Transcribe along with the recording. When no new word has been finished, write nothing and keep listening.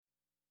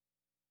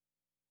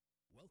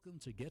Welcome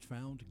to Get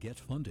Found, Get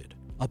Funded,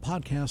 a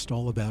podcast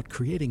all about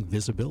creating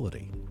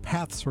visibility,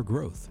 paths for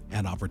growth,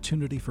 and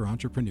opportunity for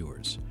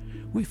entrepreneurs.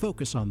 We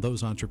focus on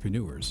those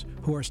entrepreneurs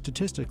who are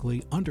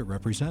statistically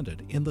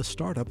underrepresented in the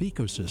startup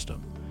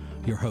ecosystem.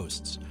 Your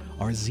hosts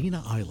are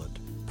Zena Island,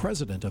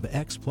 president of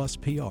X Plus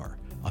PR,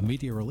 a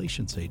media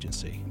relations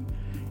agency,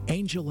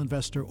 angel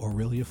investor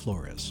Aurelia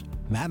Flores,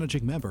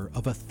 managing member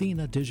of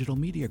Athena Digital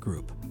Media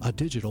Group, a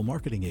digital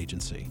marketing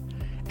agency,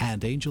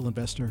 and angel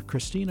investor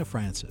Christina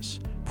Francis,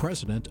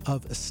 president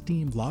of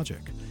Esteem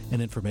Logic,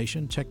 an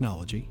information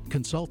technology,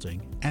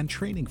 consulting, and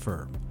training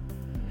firm.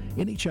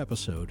 In each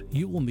episode,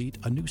 you will meet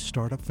a new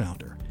startup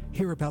founder,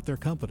 hear about their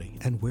company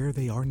and where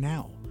they are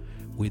now.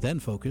 We then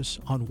focus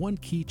on one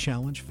key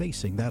challenge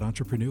facing that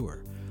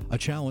entrepreneur, a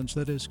challenge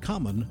that is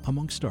common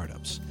among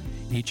startups.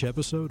 Each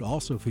episode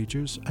also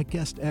features a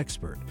guest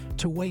expert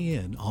to weigh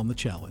in on the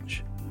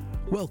challenge.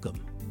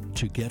 Welcome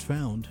to Get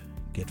Found,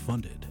 Get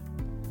Funded.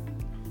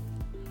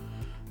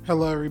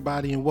 Hello,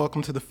 everybody, and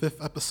welcome to the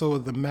 5th episode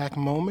of the Mac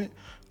Moment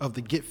of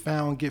the Get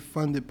Found, Get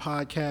Funded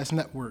podcast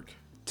network.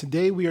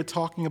 Today, we are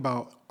talking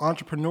about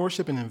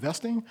entrepreneurship and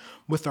investing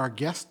with our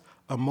guest,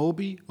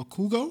 Amobi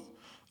Okugo.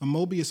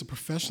 Amobi is a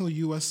professional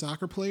U.S.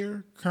 soccer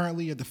player,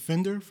 currently a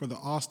defender for the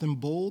Austin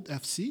Bold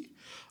FC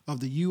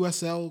of the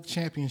USL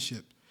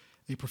Championship,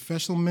 a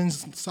professional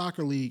men's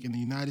soccer league in the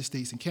United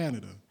States and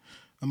Canada.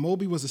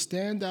 Amobi was a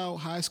standout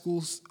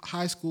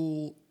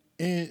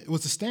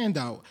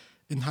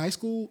in high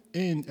school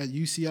and at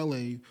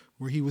UCLA,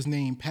 where he was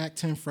named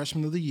Pac-10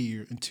 Freshman of the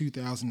Year in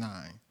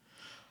 2009.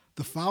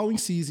 The following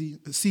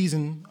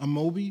season,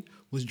 Amobi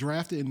was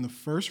drafted in the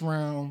first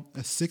round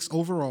as 6th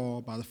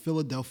overall by the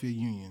Philadelphia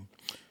Union.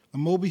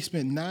 Amobi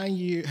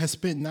has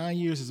spent 9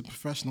 years as a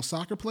professional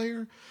soccer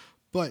player,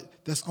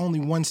 but that's only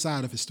one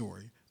side of his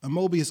story.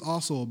 Amobi is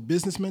also a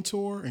business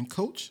mentor and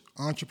coach,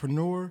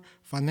 entrepreneur,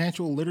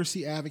 financial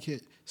literacy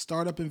advocate,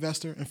 startup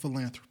investor, and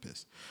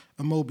philanthropist.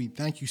 Amobi,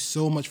 thank you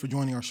so much for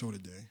joining our show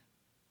today.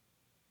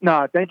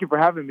 No, thank you for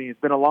having me. It's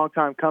been a long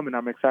time coming.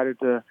 I'm excited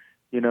to,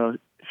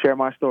 share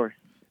my story.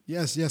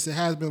 Yes, it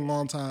has been a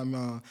long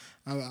time.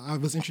 I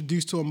was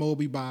introduced to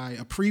Amobi by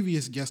a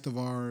previous guest of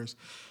ours,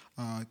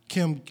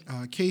 Kim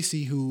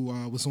Casey, who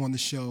was on the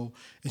show,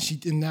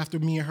 and after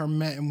me and her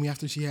met, and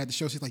after she had the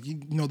show, she's like,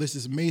 there's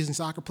this amazing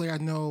soccer player I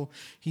know.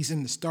 He's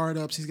in the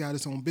startups. He's got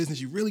his own business.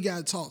 You really got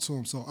to talk to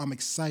him. So I'm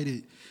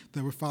excited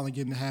that we're finally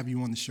getting to have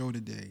you on the show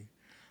today.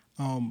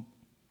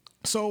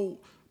 So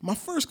my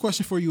first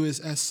question for you is,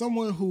 as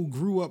someone who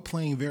grew up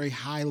playing very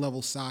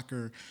high-level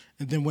soccer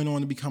and then went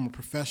on to become a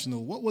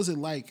professional, what was it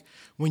like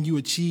when you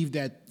achieved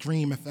that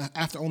dream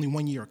after only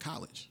 1 year of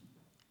college?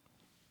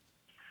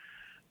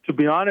 To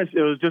be honest,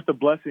 it was just a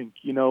blessing.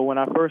 When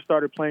I first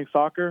started playing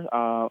soccer,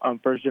 I'm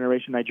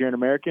first-generation Nigerian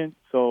American,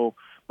 so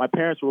my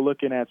parents were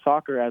looking at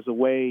soccer as a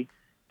way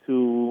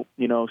to,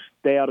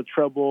 stay out of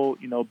trouble,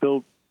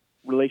 build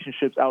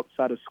relationships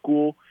outside of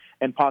school,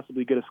 and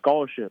possibly get a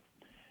scholarship.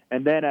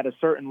 And then at a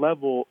certain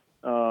level,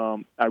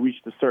 I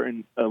reached a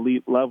certain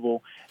elite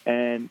level,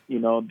 and,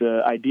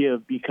 the idea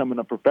of becoming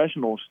a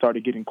professional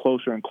started getting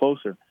closer and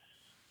closer.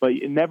 But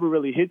it never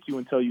really hits you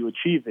until you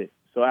achieve it.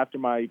 So after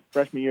my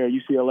freshman year at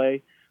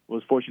UCLA,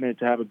 was fortunate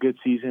to have a good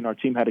season. Our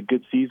team had a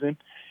good season.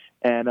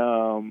 And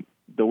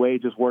the way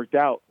it just worked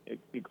out,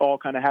 it all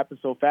kind of happened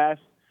so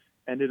fast,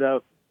 ended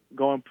up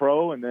going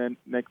pro, and then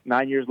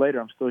 9 years later,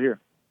 I'm still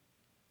here.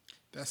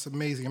 That's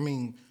amazing. I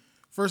mean,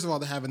 first of all,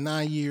 to have a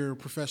 9-year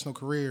professional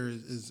career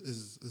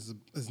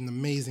is an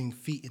amazing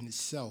feat in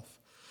itself.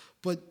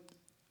 But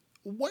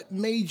what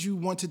made you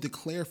want to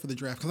declare for the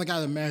draft? Because I got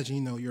to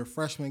imagine, you're a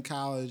freshman in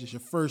college, it's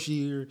your first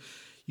year.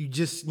 You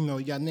just,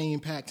 you got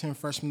named Pac-10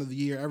 Freshman of the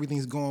Year.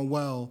 Everything's going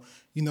well.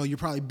 You're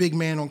probably a big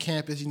man on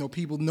campus.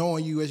 People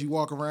knowing you as you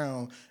walk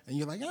around. And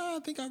you're like, I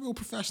think I'll go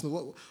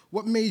professional.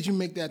 What made you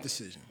make that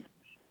decision?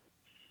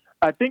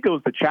 I think it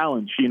was the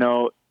challenge.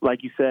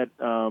 Like you said,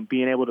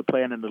 being able to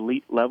play at an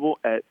elite level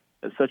at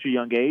such a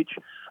young age,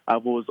 I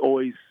was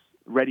always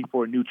ready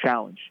for a new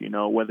challenge,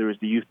 whether it's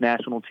the youth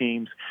national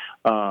teams,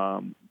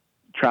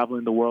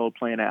 traveling the world,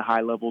 playing at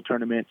high-level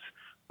tournaments,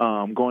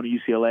 going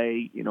to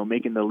UCLA,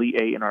 making the Elite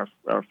Eight in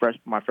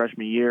my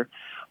freshman year.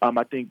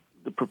 I think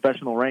the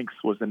professional ranks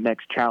was the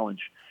next challenge.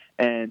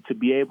 And to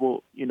be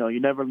able, you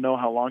never know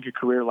how long your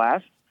career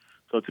lasts.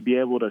 So to be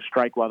able to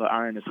strike while the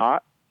iron is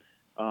hot,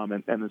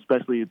 and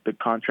especially the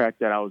contract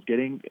that I was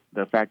getting,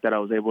 the fact that I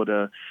was able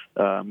to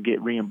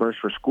get reimbursed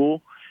for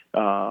school,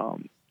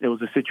 it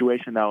was a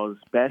situation that was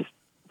best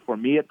for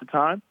me at the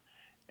time.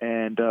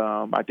 And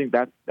I think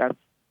that's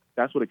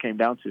what it came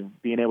down to,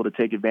 being able to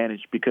take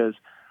advantage, because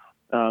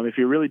if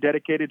you're really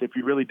dedicated, if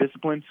you're really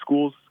disciplined,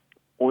 school's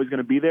always going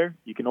to be there.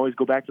 You can always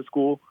go back to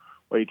school,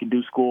 or you can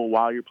do school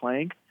while you're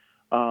playing.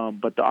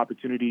 But the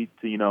opportunity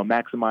to,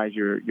 maximize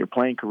your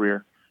playing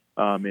career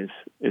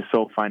is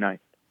so finite.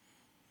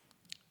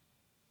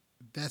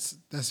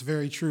 That's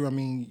very true. I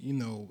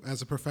mean,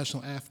 as a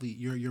professional athlete,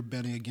 you're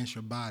betting against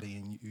your body,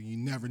 and you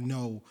never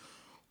know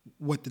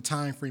what the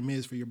time frame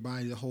is for your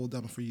body to hold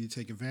up and for you to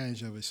take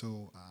advantage of it.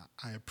 So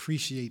I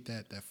appreciate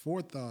that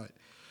forethought.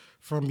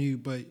 from you,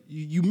 but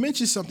you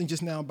mentioned something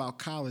just now about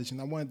college, and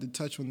I wanted to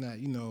touch on that.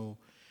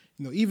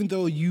 Even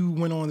though you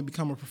went on to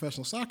become a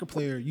professional soccer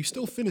player, you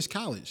still finished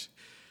college,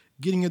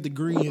 getting a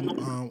degree in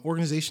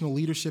organizational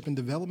leadership and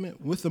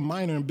development with a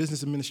minor in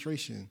business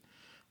administration.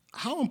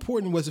 How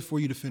important was it for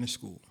you to finish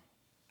school?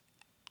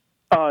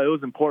 It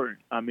was important.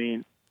 I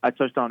mean, I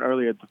touched on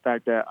earlier the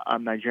fact that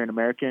I'm Nigerian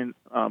American.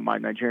 My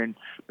Nigerian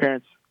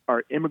parents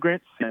are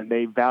immigrants, and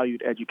they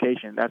valued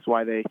education. That's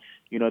why they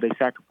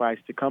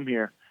sacrificed to come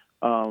here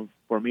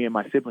for me and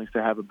my siblings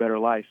to have a better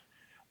life.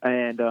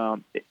 And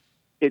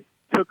it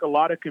took a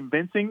lot of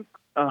convincing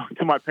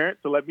to my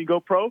parents to let me go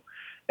pro.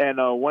 And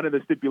one of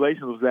the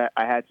stipulations was that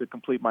I had to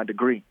complete my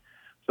degree.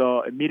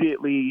 So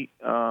immediately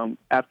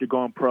after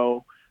going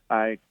pro,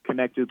 I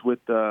connected with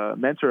a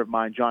mentor of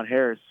mine, John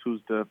Harris,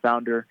 who's the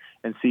founder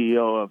and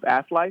CEO of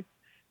Athlife,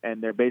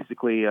 and they're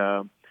basically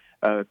a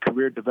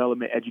career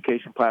development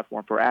education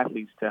platform for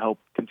athletes to help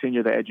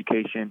continue their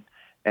education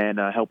and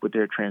help with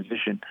their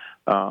transition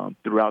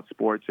throughout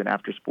sports and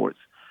after sports.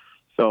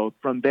 So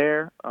from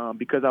there,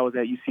 because I was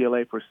at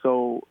UCLA for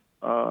so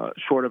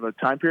short of a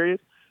time period,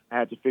 I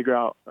had to figure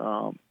out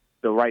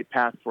the right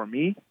path for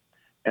me.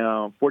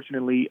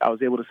 Fortunately, I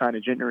was able to sign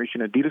a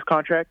Generation Adidas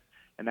contract.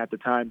 And at the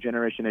time,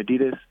 Generation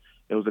Adidas,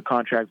 it was a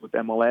contract with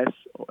MLS.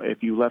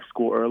 If you left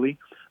school early,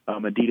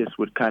 Adidas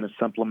would kind of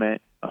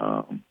supplement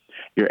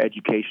your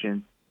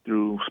education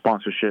through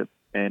sponsorship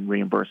and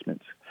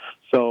reimbursements.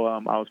 So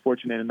I was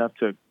fortunate enough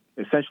to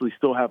essentially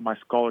still have my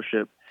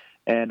scholarship.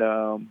 And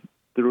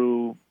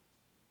through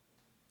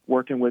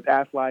working with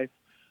Athlife,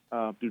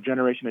 through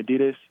Generation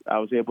Adidas, I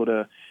was able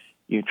to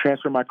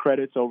transfer my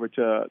credits over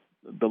to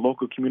the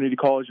local community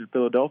college in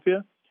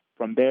Philadelphia.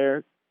 From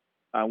there,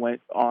 I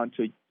went on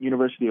to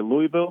University of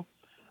Louisville,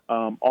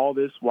 all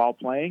this while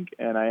playing,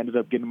 and I ended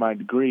up getting my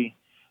degree,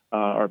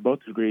 or both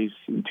degrees,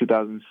 in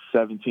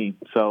 2017.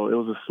 So it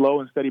was a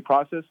slow and steady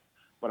process,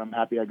 but I'm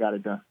happy I got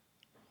it done.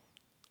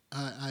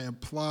 I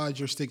applaud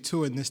your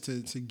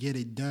stick-to-itness to get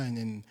it done,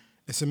 and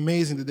it's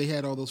amazing that they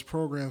had all those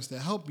programs that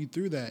help you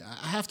through that.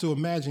 I have to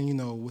imagine,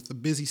 with a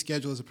busy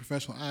schedule as a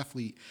professional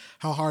athlete,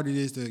 how hard it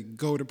is to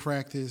go to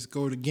practice,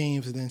 go to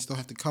games, and then still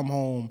have to come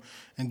home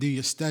and do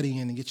your studying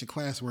and get your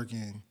classwork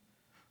in.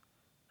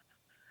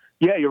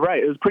 Yeah, you're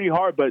right. It was pretty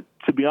hard, but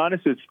to be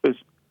honest,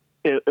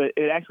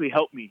 it actually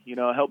helped me.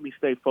 It helped me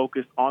stay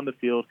focused on the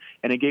field,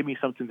 and it gave me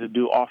something to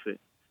do off it.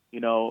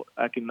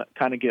 I can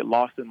kind of get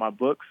lost in my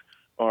books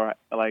or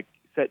like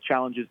set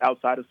challenges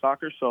outside of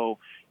soccer. So,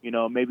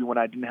 maybe when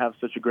I didn't have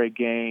such a great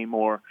game,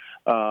 or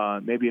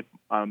maybe if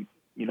I'm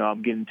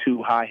getting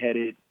too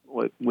high-headed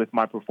with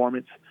my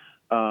performance,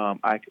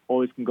 I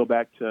always can go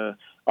back to,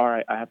 all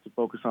right, I have to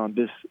focus on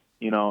this,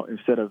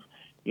 instead of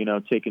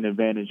taking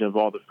advantage of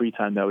all the free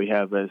time that we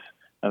have as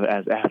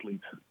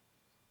athletes.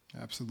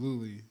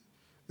 Absolutely.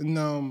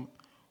 And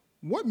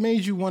what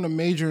made you want to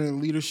major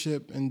in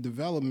leadership and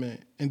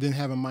development and then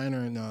have a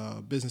minor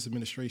in business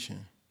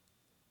administration?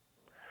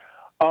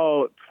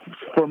 Oh,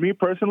 for me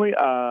personally,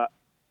 I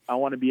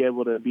want to be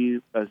able to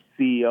be a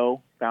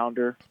CEO,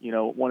 founder,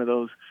 one of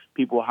those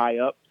people high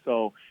up.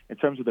 So in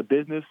terms of the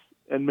business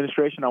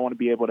administration, I want to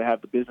be able to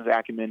have the business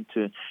acumen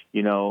to,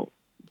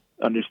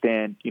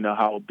 understand,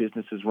 how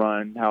businesses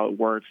run, how it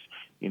works,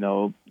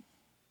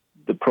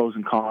 the pros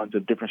and cons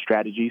of different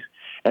strategies.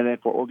 And then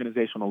for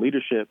organizational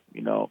leadership,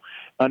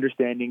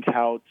 understanding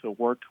how to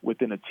work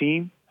within a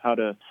team, how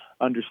to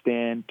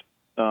understand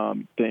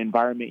the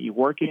environment you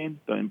work in,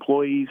 the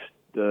employees,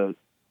 the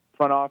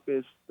front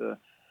office, the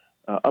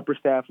upper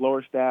staff,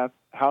 lower staff,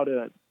 how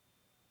to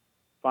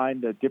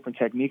find the different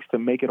techniques to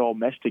make it all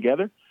mesh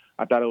together.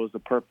 I thought it was the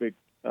perfect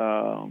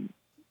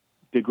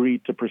degree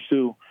to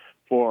pursue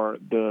for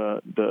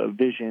the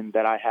vision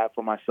that I have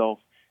for myself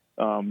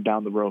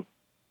down the road.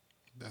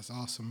 That's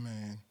awesome,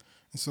 man.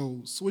 And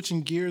so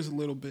switching gears a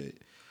little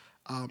bit,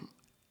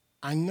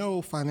 I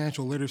know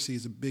financial literacy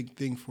is a big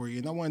thing for you.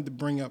 And I wanted to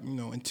bring up,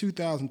 in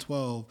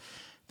 2012,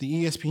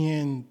 the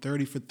ESPN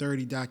 30 for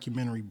 30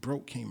 documentary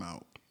Broke came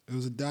out. It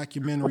was a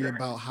documentary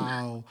about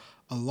how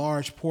a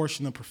large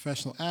portion of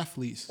professional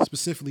athletes,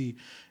 specifically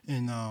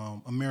in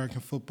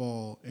American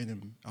football and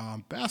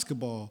in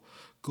basketball,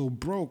 go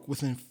broke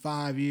within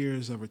 5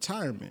 years of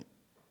retirement.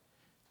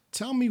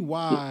 Tell me,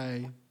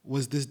 why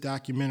was this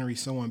documentary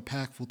so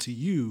impactful to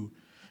you,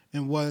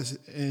 and was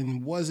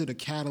it a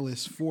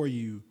catalyst for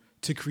you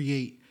to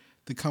create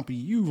the company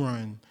you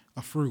run,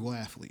 A Frugal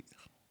Athlete?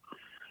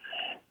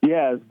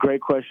 Yeah, it's a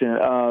great question.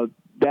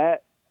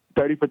 That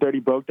 30 for 30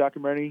 Broke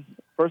documentary,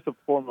 first and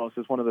foremost,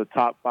 is one of the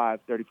top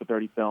 5 30 for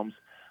 30 films,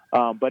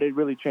 but it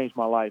really changed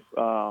my life.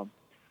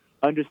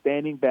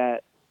 Understanding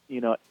that,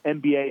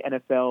 NBA,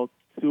 NFL,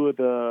 two of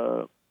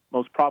the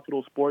most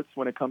profitable sports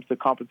when it comes to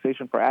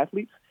compensation for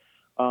athletes,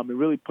 it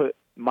really put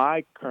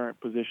my current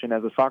position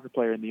as a soccer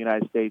player in the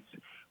United States,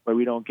 where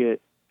we don't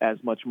get as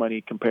much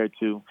money compared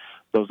to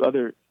those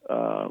other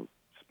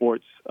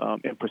sports,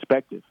 in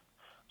perspective.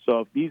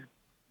 So if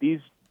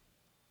these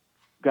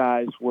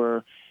guys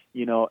were,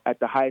 at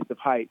the highest of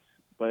heights,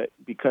 but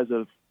because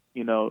of,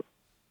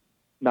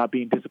 not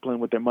being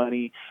disciplined with their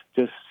money,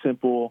 just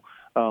simple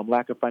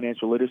lack of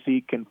financial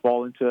literacy can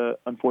fall into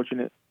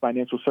unfortunate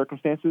financial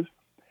circumstances.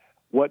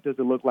 What does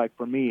it look like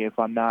for me if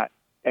I'm not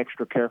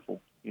extra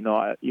careful?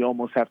 You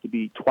almost have to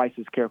be twice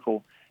as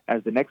careful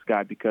as the next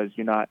guy because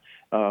you're not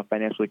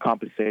financially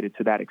compensated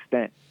to that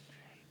extent.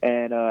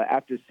 And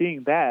after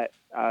seeing that,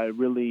 I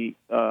really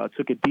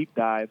took a deep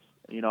dive.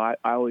 I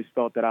always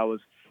felt that I was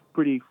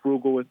pretty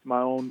frugal with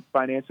my own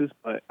finances,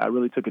 but I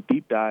really took a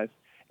deep dive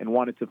and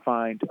wanted to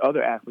find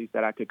other athletes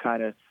that I could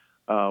kind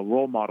of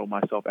role model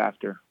myself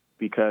after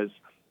because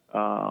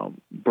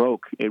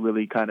Broke, it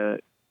really kind of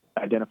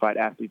identified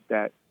athletes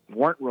that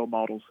weren't role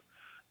models.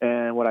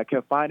 And what I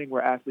kept finding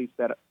were athletes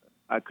that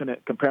I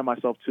couldn't compare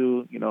myself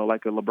to,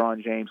 like a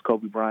LeBron James,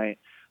 Kobe Bryant,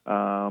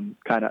 kind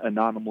of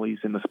anomalies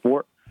in the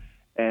sport.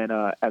 And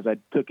as I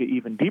took an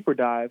even deeper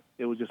dive,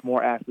 it was just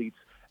more athletes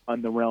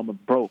in the realm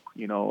of broke,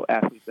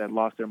 athletes that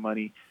lost their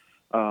money,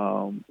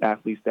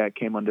 athletes that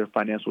came under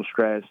financial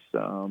stress,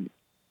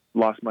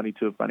 lost money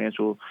to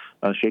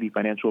shady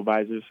financial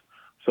advisors.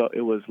 So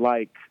it was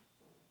like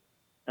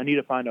I need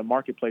to find a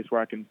marketplace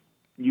where I can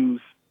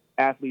use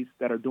athletes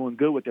that are doing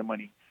good with their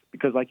money.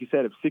 Because like you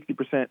said, if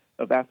 60%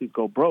 of athletes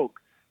go broke,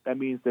 that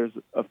means there's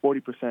a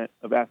 40%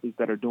 of athletes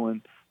that are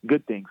doing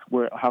good things.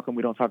 How come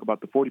we don't talk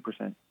about the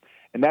 40%?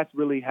 And that's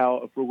really how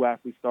a frugal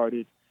athlete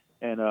started.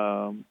 And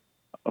a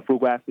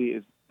frugal athlete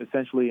is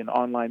essentially an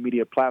online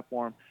media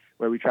platform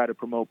where we try to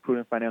promote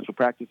prudent financial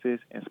practices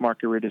and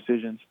smart career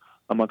decisions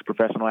amongst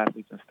professional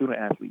athletes and student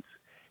athletes.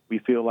 We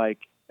feel like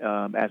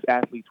as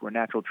athletes, we're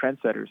natural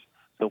trendsetters.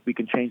 So if we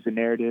can change the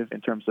narrative in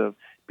terms of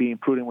being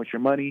prudent with your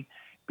money,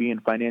 being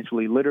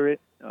financially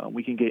literate,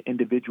 we can get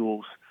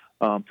individuals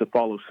to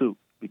follow suit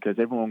because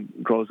everyone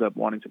grows up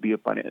wanting to be a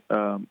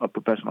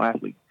professional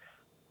athlete.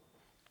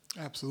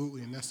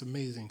 Absolutely, and that's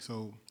amazing.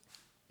 So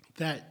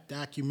that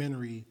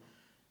documentary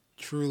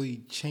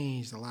truly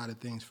changed a lot of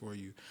things for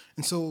you.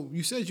 And so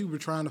you said you were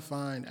trying to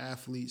find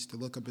athletes to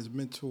look up as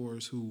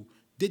mentors who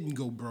didn't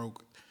go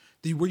broke.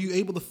 Were you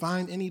able to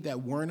find any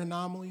that weren't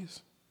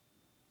anomalies?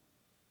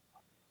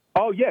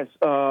 Oh, yes.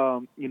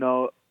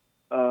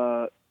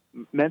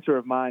 Mentor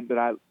of mine that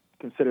I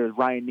consider is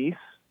Ryan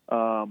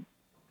Neese.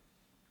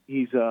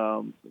 He's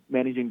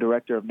managing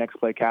director of Next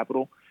Play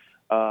Capital.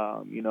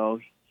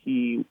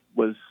 He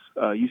was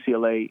a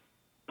UCLA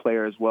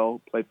player as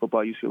well, played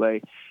football at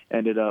UCLA,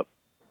 ended up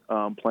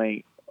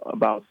playing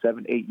about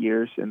 7-8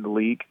 years in the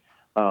league,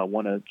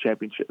 won a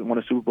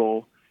Super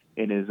Bowl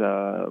in his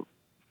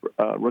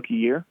rookie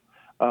year.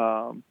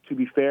 To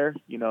be fair,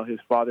 his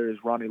father is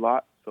Ronnie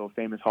Lott, so a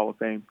famous Hall of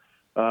Fame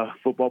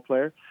football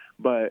player,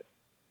 but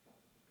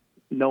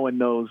no one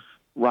knows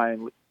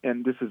Ryan,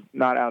 and this is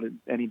not out of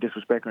any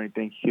disrespect or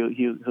anything.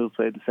 He'll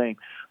say the same.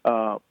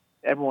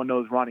 Everyone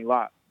knows Ronnie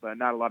Lott, but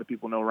not a lot of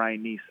people know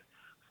Ryan Neese.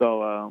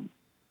 So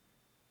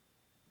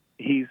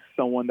he's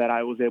someone that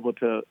I was able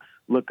to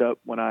look up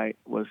when I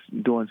was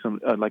doing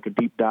some like a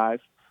deep dive.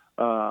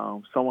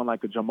 Someone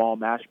like a Jamal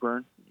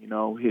Mashburn,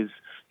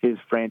 his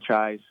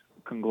franchise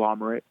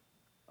conglomerate.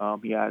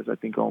 He has, I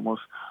think,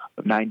 almost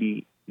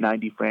 90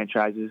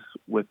 franchises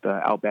with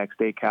Outback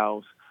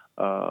Steakhouse,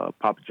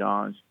 Papa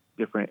John's,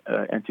 different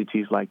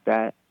entities like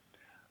that.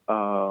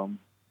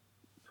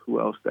 Who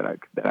else that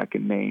I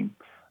can name?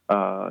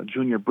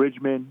 Junior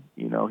Bridgman,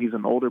 he's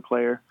an older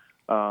player,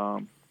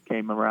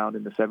 came around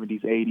in the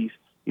 70s, 80s.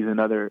 He's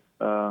another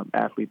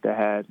athlete that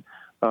had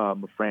a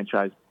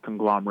franchise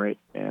conglomerate,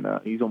 and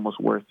he's almost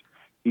worth.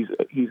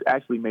 He's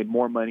actually made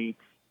more money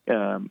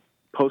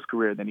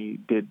post-career than he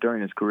did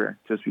during his career,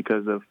 just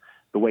because of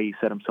the way he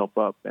set himself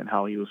up and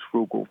how he was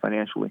frugal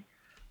financially.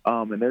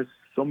 And there's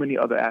so many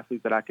other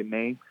athletes that I can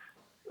name,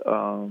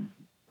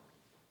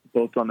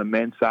 both on the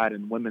men's side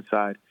and women's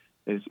side.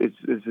 It's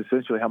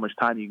essentially how much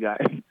time you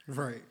got.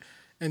 Right.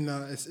 And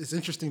it's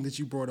interesting that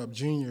you brought up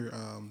Junior.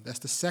 That's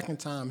the second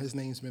time his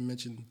name's been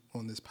mentioned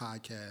on this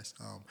podcast.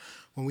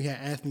 When we had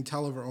Anthony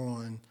Tulliver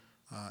on,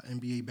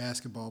 NBA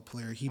basketball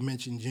player, he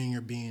mentioned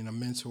Junior being a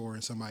mentor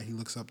and somebody he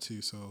looks up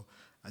to. So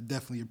I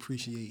definitely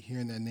appreciate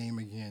hearing that name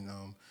again.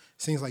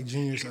 Seems like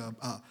Junior's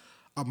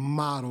a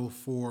model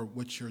for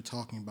what you're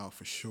talking about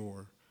for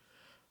sure.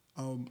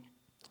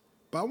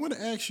 But I want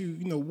to ask you,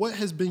 what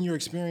has been your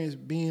experience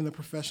being a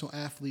professional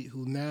athlete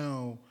who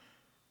now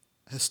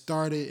has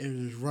started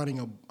and is running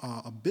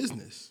a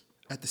business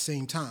at the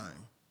same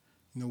time?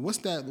 What's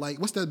that like?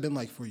 What's that been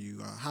like for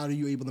you? How are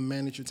you able to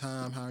manage your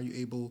time? How are you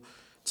able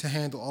to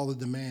handle all the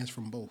demands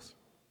from both?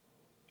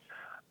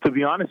 To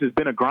be honest, it's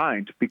been a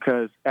grind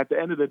because at the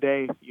end of the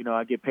day,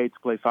 I get paid to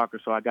play soccer,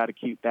 so I got to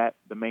keep that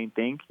the main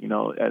thing.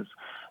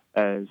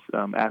 As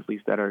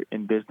athletes that are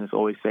in business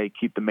always say,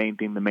 keep the main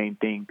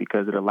thing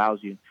because it allows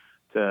you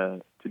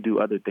to do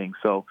other things.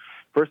 So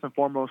first and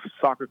foremost,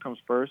 soccer comes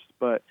first,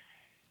 but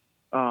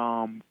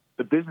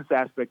the business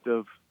aspect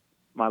of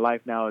my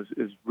life now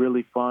is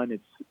really fun.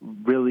 It's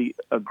really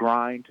a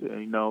grind,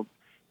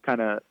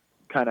 kind of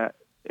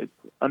it's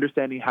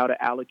understanding how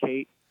to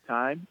allocate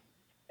time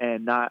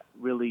and not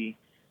really,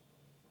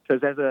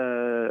 because as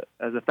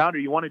a founder,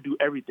 you want to do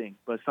everything,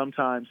 but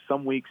sometimes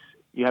some weeks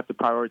you have to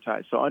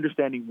prioritize. So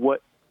understanding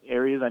what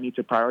areas I need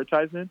to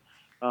prioritize in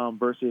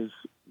versus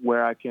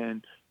where I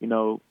can,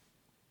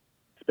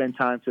 spend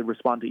time to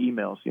respond to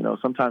emails.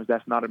 Sometimes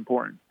that's not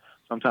important.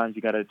 Sometimes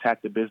you got to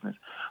attack the business.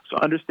 So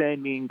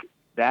understanding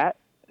that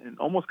and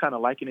almost kind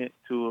of liken it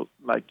to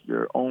like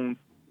your own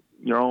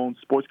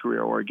sports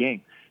career or a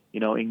game.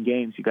 In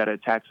games, you got to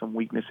attack some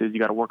weaknesses. You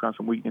got to work on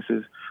some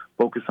weaknesses,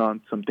 focus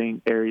on some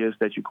areas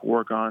that you can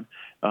work on,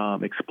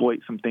 exploit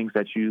some things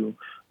that you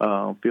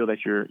feel that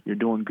you're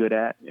doing good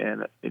at.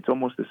 And it's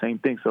almost the same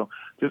thing. So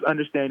just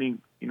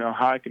understanding,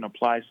 how I can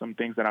apply some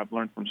things that I've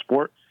learned from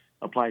sport,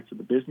 apply it to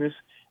the business,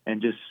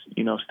 and just,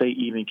 stay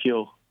even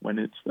keel when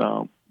it's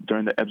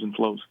during the ebbs and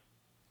flows.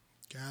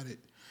 Got it.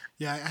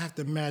 Yeah, I have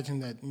to imagine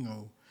that,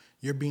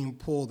 you're being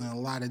pulled in a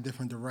lot of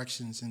different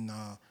directions, and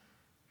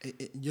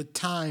your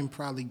time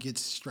probably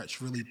gets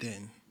stretched really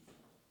thin.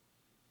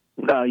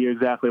 No, you're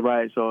exactly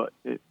right. So,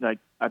 I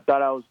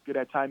thought I was good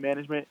at time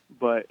management,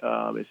 but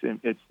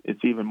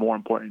it's even more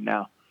important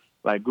now.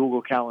 Like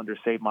Google Calendar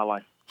saved my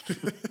life.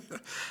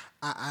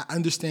 I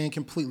understand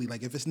completely.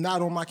 Like if it's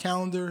not on my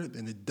calendar,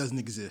 then it doesn't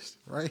exist,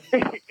 right?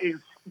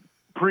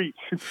 Preach.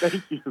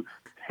 Thank you.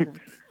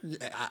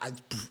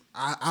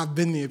 I've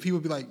been there. People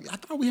be like, I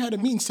thought we had a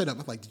meeting set up.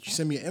 I'm like, did you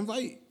send me an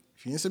invite?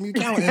 If you didn't send me a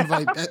calendar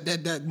invite,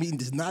 that meeting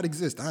does not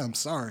exist. I am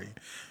sorry.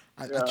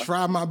 I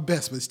try my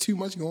best, but it's too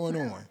much going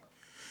on.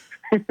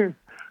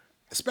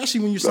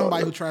 Especially when you're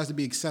somebody who tries to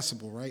be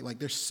accessible, right? Like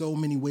there's so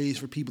many ways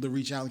for people to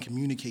reach out and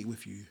communicate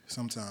with you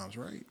sometimes,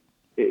 right?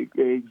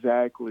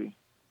 Exactly.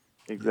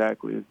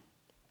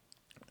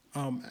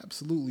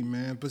 Absolutely,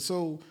 man. But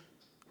so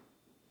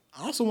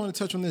I also want to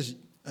touch on this.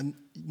 And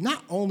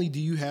not only do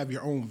you have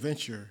your own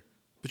venture,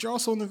 but you're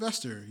also an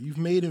investor. You've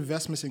made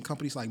investments in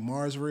companies like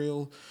Mars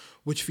Rail,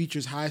 which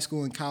features high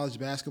school and college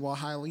basketball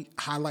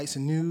highlights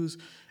and news,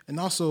 and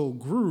also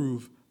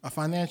Groove, a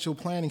financial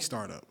planning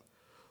startup.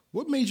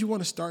 What made you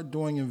want to start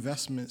doing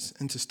investments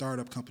into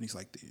startup companies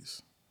like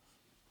these?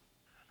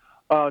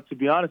 To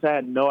be honest, I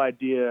had no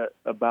idea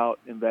about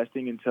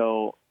investing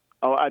until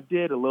I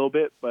did a little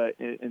bit, but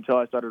until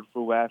I started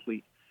Frugal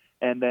Athlete.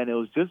 And then it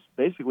was just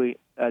basically,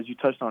 as you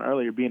touched on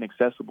earlier, being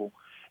accessible.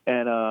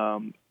 And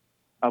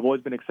I've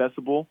always been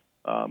accessible,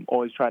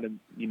 always try to,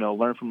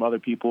 learn from other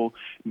people,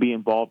 be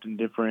involved in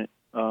different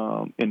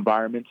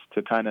environments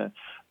to kind of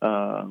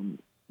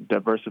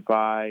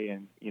diversify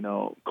and,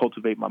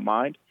 cultivate my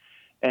mind.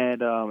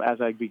 And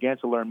as I began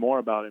to learn more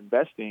about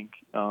investing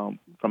from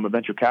a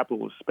venture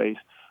capitalist space,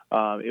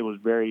 it was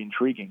very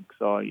intriguing.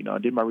 So, I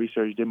did my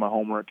research, did my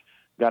homework,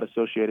 got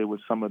associated with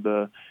some of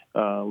the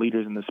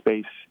leaders in the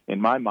space in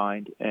my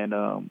mind, and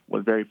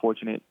was very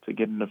fortunate to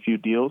get in a few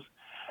deals.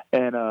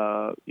 And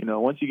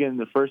once you get in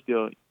the first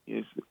deal,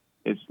 it's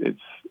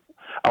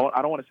I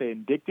don't want to say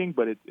addicting,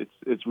 but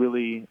it's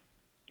really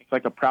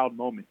like a proud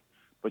moment.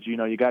 But you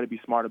got to be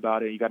smart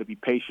about it. You got to be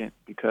patient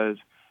because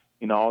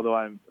although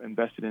I've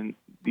invested in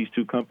these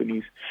two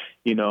companies,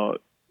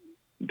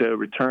 the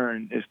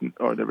return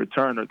or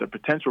the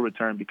potential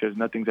return, because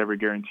nothing's ever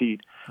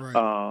guaranteed,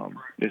 right,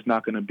 is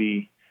not going to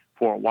be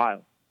for a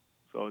while.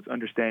 So it's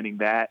understanding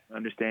the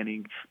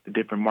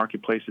different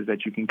marketplaces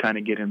that you can kind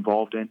of get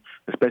involved in,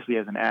 especially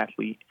as an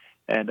athlete,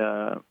 and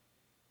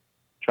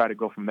try to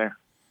go from there.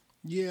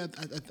 Yeah,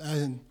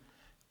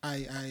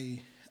 I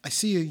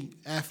see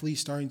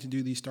athletes starting to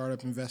do these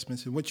startup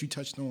investments, and what you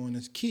touched on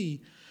is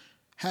key.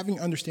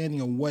 Having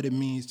understanding of what it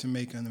means to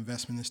make an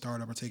investment in a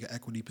startup or take an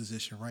equity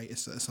position, right?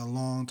 It's a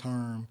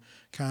long-term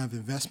kind of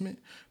investment,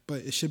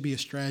 but it should be a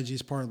strategy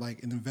as part of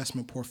like an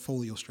investment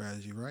portfolio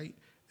strategy, right?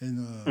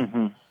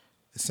 And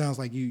it sounds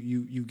like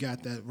you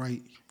got that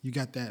right. You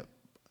got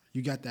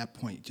that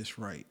point just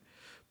right.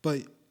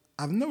 But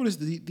I've noticed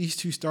that these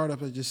two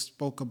startups I just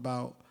spoke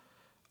about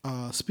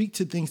speak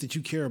to things that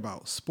you care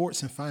about,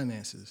 sports and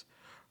finances.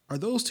 Are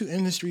those two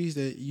industries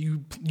that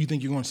you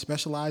think you're going to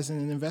specialize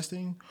in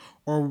investing,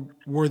 or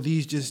were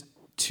these just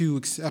two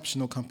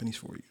exceptional companies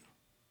for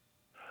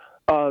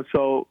you?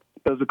 So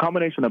there's a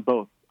combination of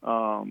both.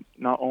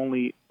 Not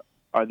only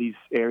are these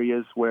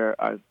areas where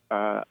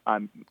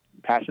I'm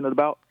passionate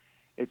about,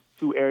 it's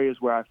two areas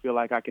where I feel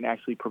like I can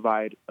actually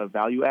provide a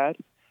value add.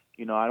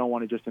 I don't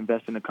want to just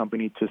invest in a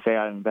company to say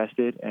I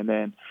invested and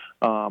then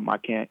I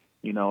can't,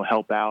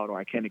 help out, or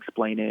I can't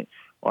explain it,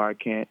 or I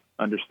can't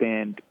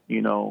understand,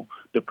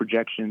 the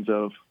projections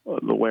of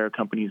where a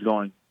company is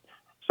going.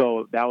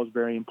 So that was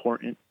very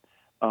important.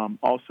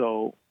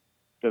 Also,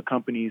 the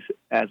companies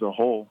as a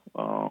whole,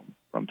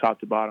 from top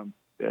to bottom,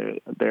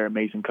 they're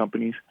amazing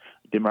companies.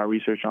 Did my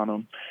research on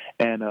them,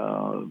 and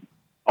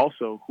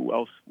also who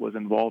else was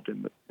involved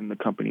in the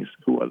companies?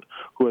 Who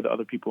are the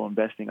other people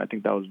investing? I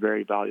think that was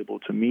very valuable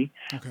to me,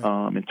 okay,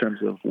 in terms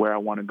of where I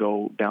want to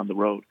go down the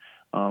road.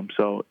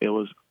 So it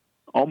was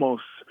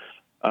almost.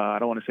 I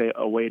don't want to say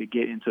a way to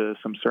get into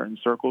some certain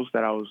circles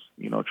that I was,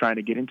 trying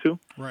to get into.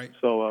 Right.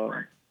 So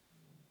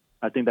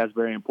I think that's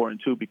very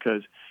important too,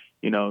 because,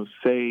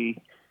 say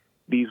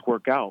these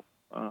work out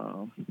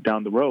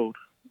down the road,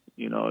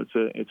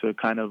 it's a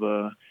kind of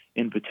a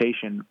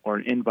invitation or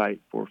an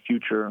invite for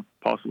future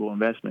possible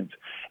investments.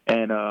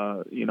 And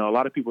a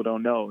lot of people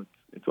don't know.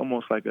 It's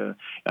almost like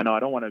I know I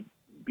don't want to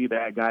be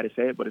that guy to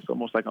say it, but it's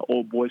almost like an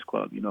old boys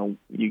club. You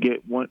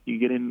get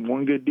in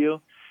one good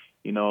deal,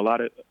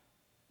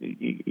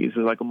 it's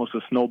like almost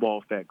a snowball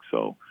effect.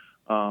 So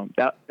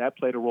that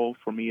played a role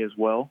for me as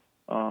well.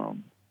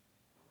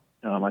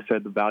 I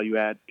said the value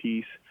add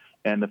piece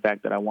and the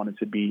fact that I wanted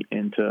to be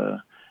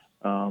into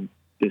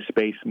this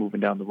space moving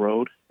down the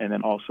road, and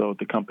then also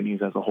the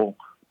companies as a whole,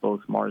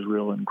 both Mars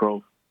Real and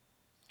Grove.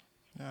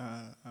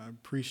 I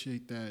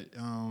appreciate that.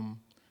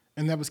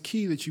 And that was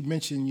key that you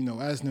mentioned,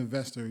 as an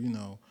investor,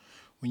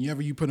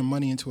 whenever you put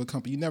money into a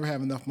company, you never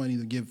have enough money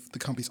to give the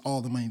companies all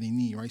the money they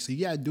need, right? So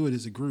you got to do it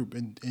as a group.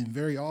 And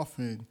very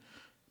often,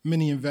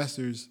 many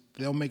investors,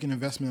 they'll make an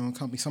investment on a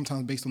company,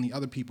 sometimes based on the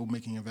other people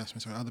making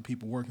investments or other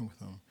people working with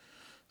them.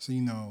 So,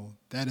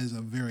 that is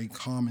a very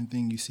common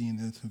thing you see in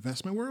the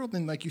investment world.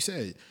 And like you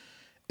said,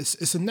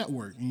 it's a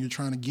network, and you're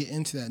trying to get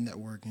into that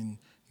network. And,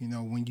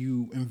 when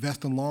you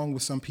invest along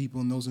with some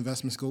people and those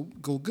investments go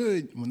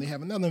good, when they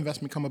have another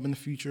investment come up in the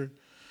future,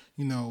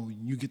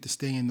 you get to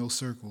stay in those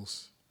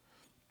circles.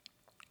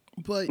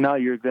 But no,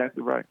 you're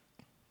exactly right.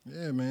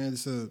 Yeah, man,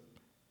 it's an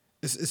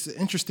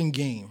interesting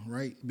game,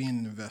 right? Being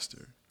an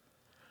investor.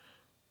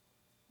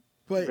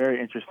 But very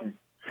interesting.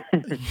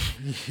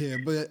 Yeah,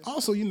 but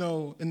also,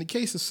 in the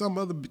case of some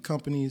other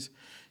companies,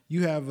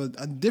 you have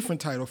a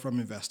different title from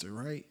investor,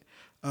 right?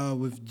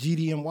 With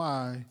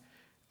GDNY,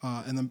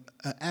 an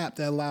app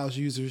that allows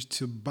users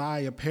to buy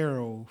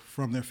apparel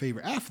from their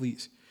favorite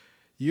athletes,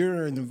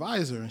 you're an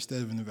advisor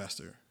instead of an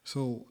investor.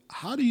 So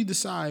how do you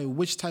decide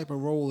which type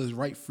of role is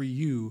right for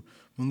you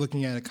when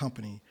looking at a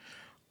company?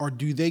 Or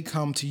do they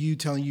come to you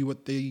telling you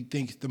what they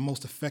think is the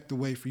most effective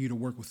way for you to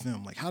work with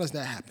them? Like, how does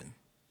that happen?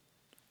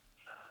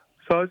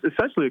 So it's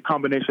essentially a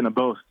combination of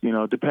both.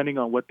 Depending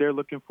on what they're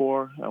looking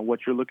for, what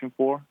you're looking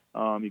for,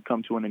 you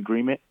come to an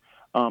agreement.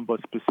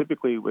 But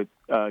specifically with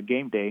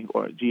Game Day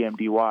or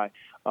GMDY,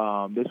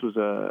 this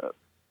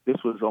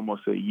was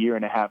almost a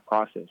 1.5-year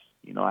process.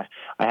 I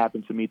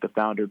happened to meet the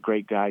founder,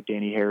 great guy,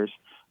 Danny Harris,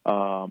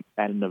 at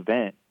an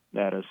event,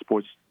 at a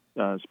sports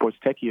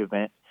techie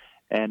event,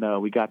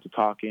 and we got to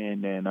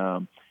talking,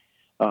 and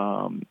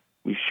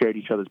we shared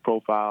each other's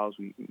profiles.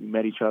 We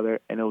met each other,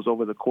 and it was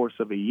over the course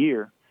of a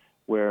year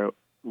where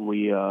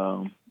we,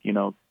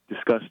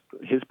 discussed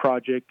his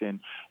project and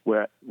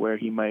where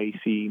he may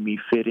see me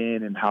fit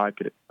in and how I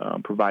could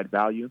provide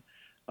value,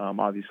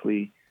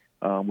 obviously,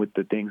 with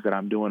the things that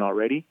I'm doing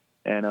already.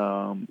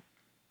 And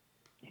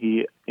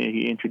he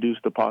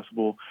introduced the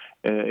possible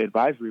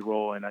advisory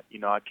role, and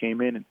I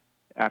came in, and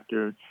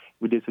after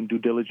we did some due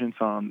diligence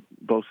on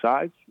both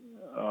sides,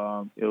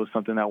 it was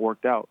something that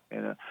worked out.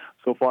 And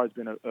so far, it's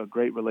been a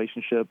great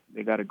relationship.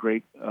 They got a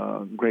great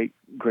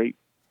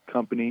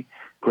company,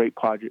 great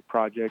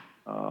project.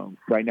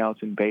 Right now,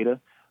 it's in beta,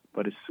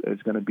 but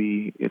it's going to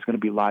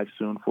be live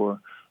soon for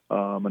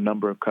a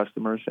number of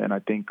customers. And I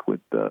think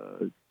with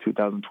the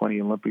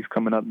 2020 Olympics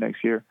coming up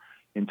next year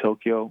in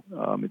Tokyo,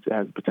 it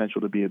has the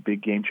potential to be a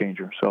big game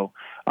changer. So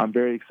I'm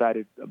very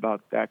excited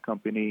about that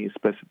company,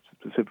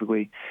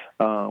 specifically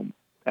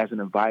as an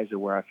advisor,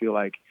 where I feel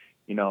like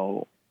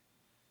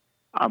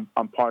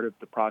I'm part of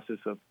the process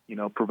of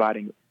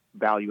providing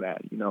value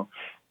add.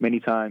 Many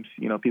times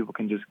people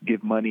can just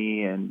give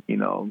money and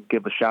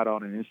give a shout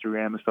out on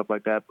Instagram and stuff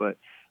like that, but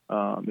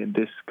in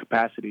this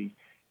capacity,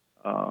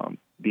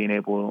 being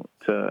able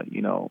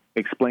to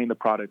explain the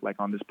product like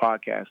on this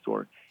podcast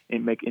or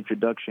make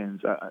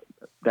introductions,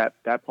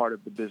 that part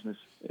of the business,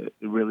 it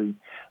really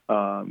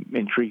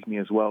intrigues me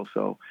as well.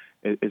 So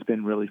it's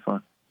been really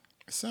fun.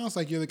 It sounds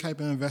like you're the type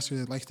of investor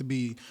that likes to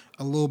be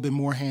a little bit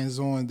more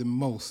hands-on than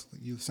most.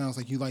 It sounds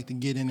like you like to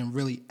get in and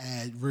really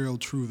add real,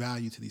 true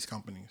value to these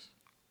companies.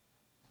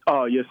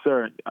 Oh, yes,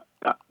 sir.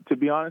 To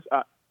be honest,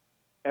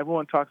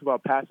 everyone talks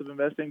about passive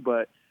investing,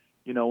 but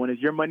when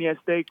it's your money at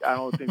stake, I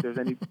don't think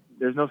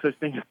there's no such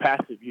thing as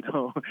passive.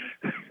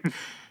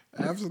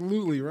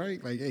 Absolutely,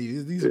 right? Like, hey,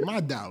 these are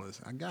my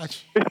dollars. I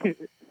got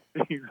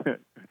you.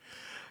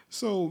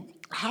 So,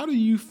 how do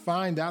you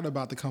find out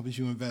about the companies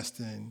you invest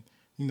in?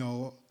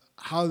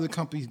 How do the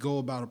companies go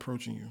about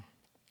approaching you?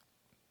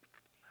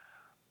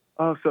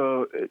 Oh,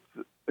 so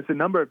it's a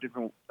number of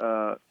different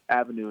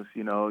avenues.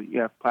 You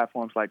have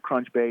platforms like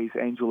Crunchbase,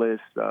 AngelList.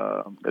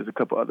 There's a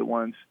couple other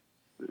ones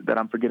that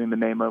I'm forgetting the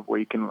name of, where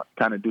you can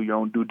kind of do your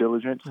own due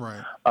diligence.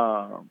 Right.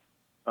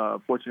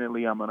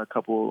 Fortunately, I'm on a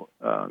couple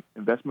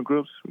investment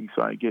groups,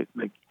 so I get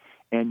like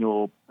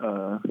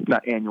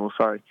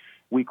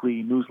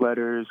weekly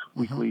newsletters,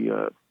 weekly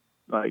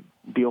like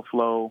deal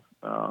flow,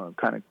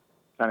 kind of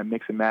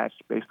mix and match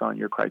based on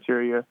your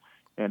criteria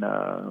and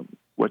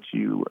what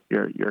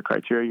your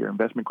criteria, your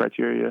investment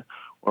criteria,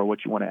 or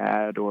what you want to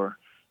add or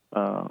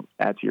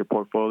add to your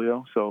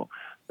portfolio. So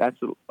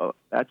that's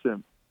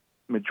a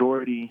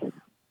majority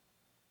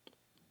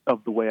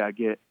of the way I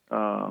get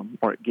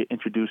or get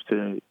introduced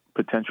to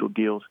potential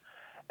deals.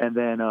 And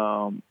then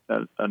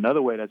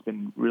another way that's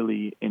been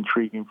really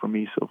intriguing for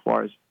me so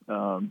far is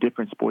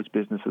different sports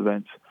business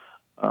events.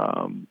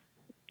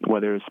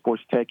 whether it's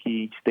Sports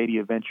Techie,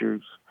 Stadia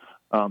Ventures,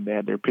 they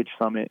had their pitch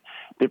summit,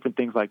 different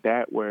things like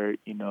that where,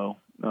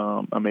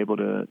 I'm able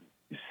to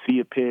see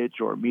a pitch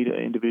or meet an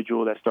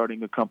individual that's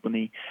starting a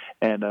company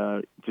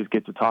and just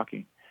get to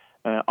talking.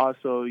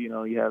 Also,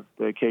 you have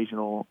the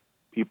occasional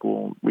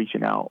people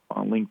reaching out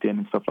on LinkedIn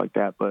and stuff like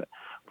that. But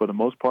for the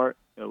most part,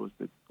 it was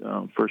the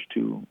first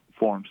two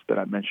forums that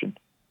I mentioned.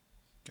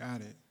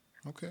 Got it.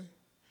 Okay.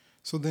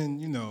 So then,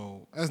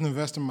 as an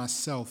investor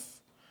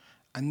myself,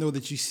 I know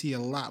that you see a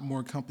lot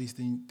more companies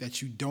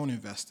that you don't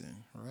invest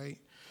in, right?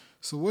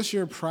 So what's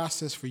your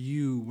process for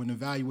you when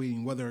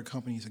evaluating whether a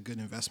company is a good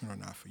investment or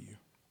not for you?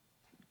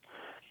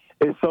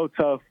 It's so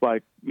tough,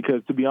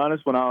 because to be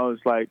honest, when I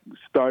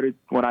started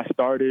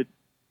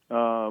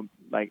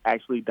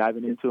actually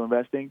diving into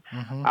investing,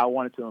 I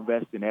wanted to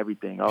invest in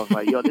everything. I was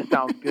like, yo, this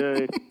sounds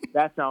good.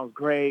 That sounds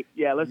great.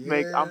 Yeah,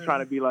 I'm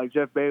trying to be like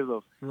Jeff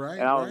Bezos. Right.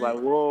 And I was like,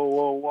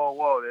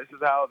 whoa. This is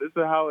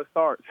how it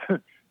starts.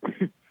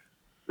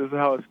 This is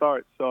how it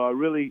starts. So I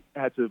really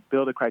had to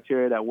build a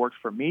criteria that works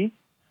for me.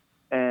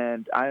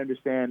 And I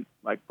understand,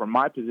 from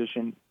my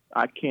position,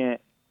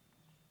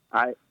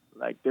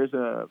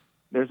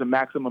 there's a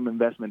maximum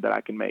investment that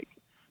I can make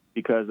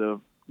because of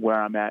where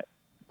I'm at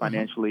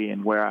financially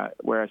and where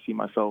I see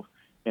myself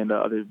in the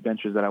other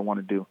ventures that I want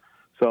to do.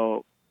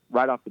 So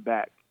right off the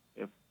bat,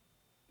 if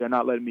they're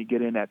not letting me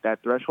get in at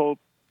that threshold,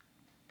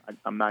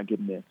 I'm not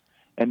getting in.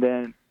 And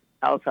then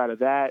outside of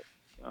that,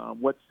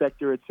 what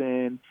sector it's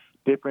in,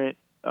 different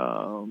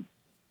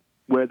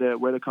where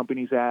the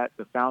company's at,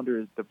 the founder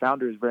is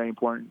very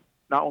important.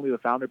 Not only the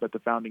founder, but the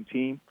founding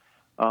team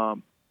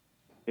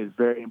is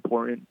very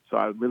important. So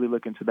I really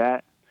look into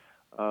that.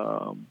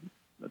 I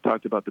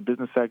talked about the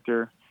business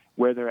sector,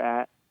 where they're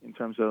at in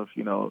terms of,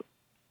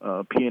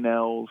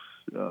 P&Ls,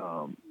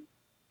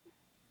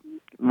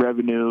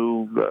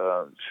 revenue,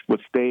 what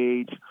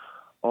stage,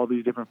 all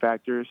these different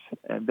factors.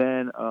 And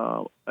then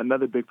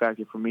another big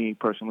factor for me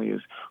personally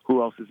is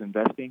who else is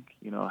investing,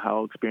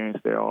 how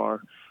experienced they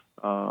are,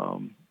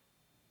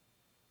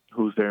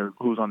 who's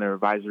on their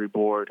advisory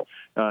board,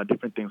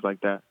 different things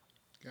like that.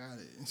 Got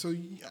it. And so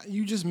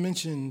you just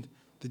mentioned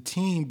the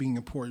team being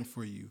important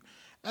for you.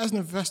 As an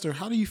investor,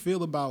 how do you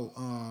feel about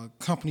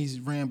companies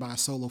ran by a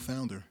solo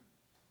founder?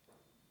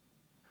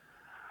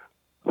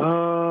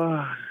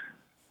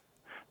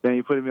 Then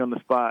you're putting me on the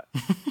spot.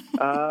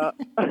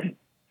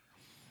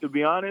 To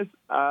be honest,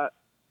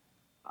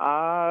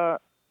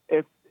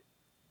 if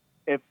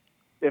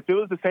it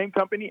was the same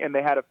company and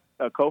they had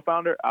a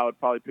co-founder, I would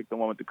probably pick the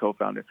one with the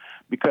co-founder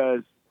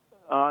because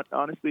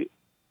honestly,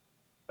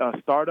 a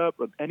startup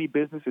of any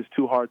business is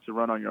too hard to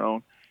run on your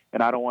own,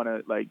 and I don't want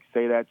to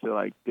say that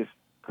to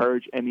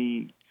discourage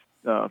any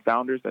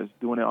founders that's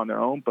doing it on their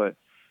own. But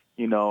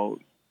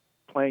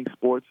playing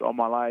sports all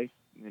my life,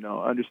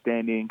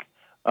 understanding,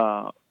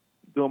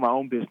 doing my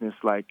own business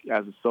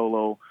as a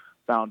solo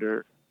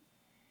founder.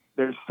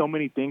 There's so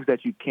many things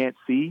that you can't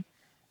see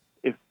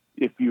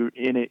if you're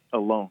in it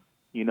alone.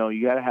 You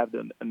got to have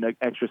an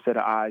extra set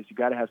of eyes. You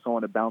got to have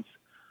someone to bounce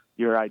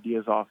your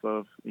ideas off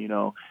of.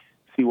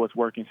 See what's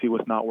working, see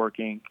what's not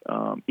working.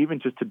 Even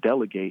just to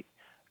delegate.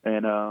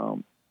 And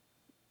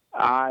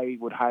I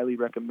would highly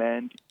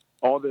recommend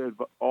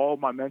all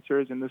my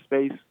mentors in this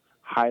space.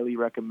 Highly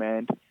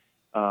recommend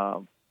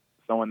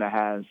someone that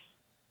has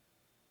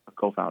a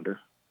co-founder.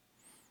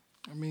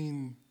 I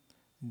mean,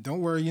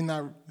 don't worry, you're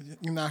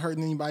not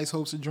hurting anybody's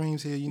hopes or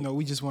dreams here.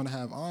 We just want to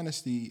have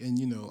honesty, and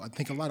I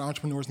think a lot of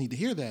entrepreneurs need to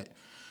hear that,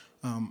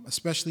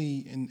 especially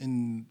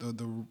in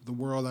the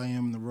world I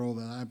am, the role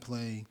that I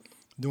play,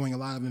 doing a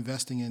lot of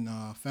investing in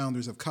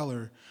founders of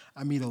color.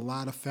 I meet a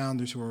lot of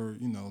founders who are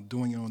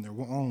doing it on their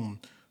own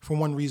for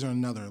one reason or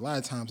another. A lot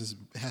of times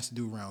it has to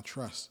do around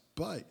trust,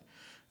 but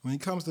when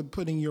it comes to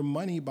putting your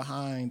money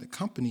behind a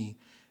company,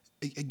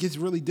 it gets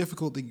really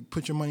difficult to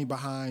put your money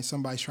behind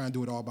somebody trying to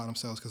do it all by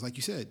themselves because, like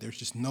you said, there's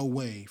just no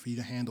way for you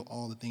to handle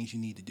all the things you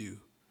need to do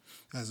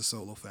as a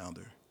solo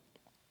founder.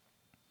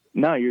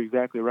 No, you're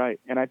exactly right.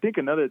 And I think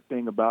another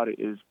thing about it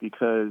is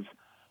because,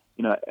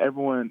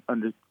 everyone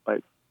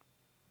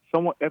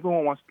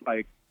everyone wants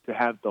to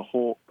have the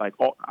whole I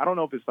don't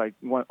know if it's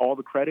you want all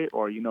the credit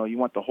or you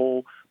want the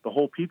whole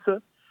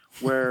pizza.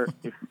 Where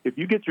if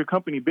you get your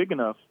company big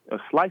enough, a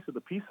slice of the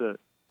pizza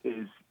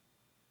is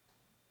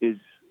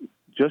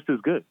just as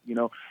good.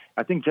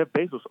 I think Jeff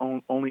Bezos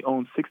only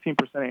owns 16%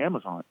 of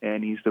Amazon,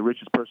 and he's the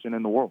richest person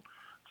in the world.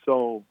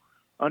 So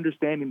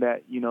understanding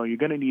that you're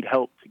going to need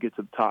help to get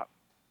to the top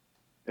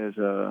is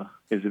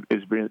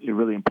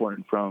really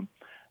important. From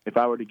if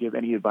I were to give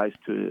any advice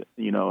to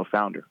a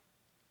founder.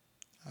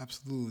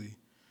 Absolutely.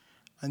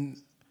 And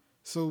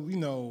so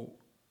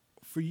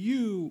for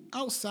you,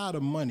 outside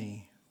of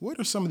money, what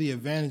are some of the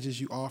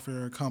advantages you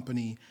offer a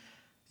company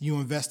you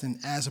invest in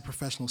as a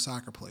professional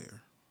soccer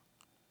player?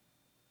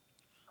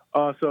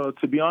 So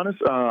to be honest,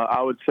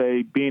 I would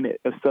say being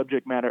a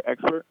subject matter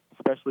expert,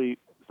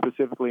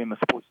 specifically in the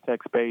sports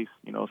tech space,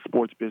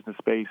 sports business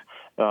space,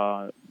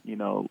 not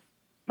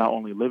not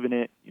only living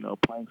it,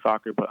 playing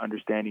soccer, but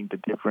understanding the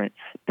different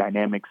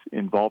dynamics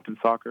involved in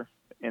soccer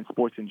and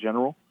sports in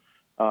general.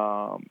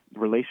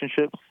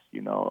 Relationships,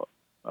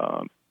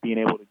 being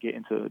able to get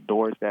into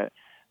doors that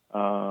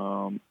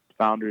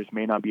founders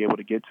may not be able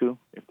to get to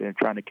if they're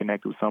trying to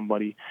connect with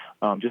somebody.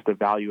 Just the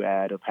value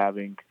add of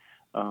having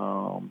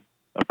a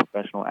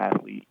professional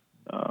athlete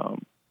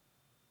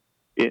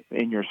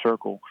in your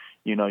circle.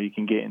 You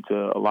can get into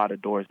a lot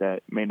of doors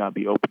that may not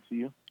be open to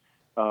you.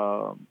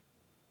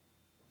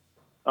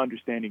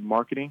 Understanding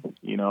marketing,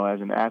 as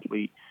an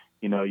athlete,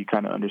 you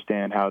kind of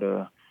understand how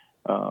to.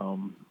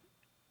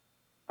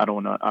 I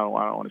don't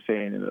want to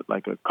say it in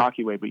like a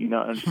cocky way, but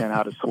understand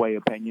how to sway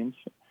opinions.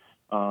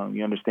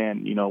 You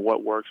understand,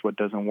 what works, what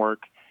doesn't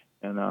work,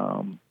 and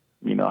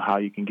how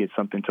you can get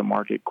something to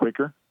market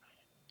quicker.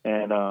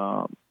 And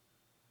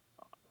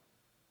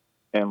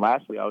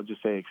lastly, I would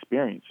just say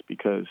experience,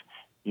 because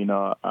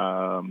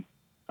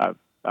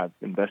I've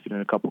invested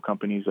in a couple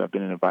companies. I've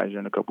been an advisor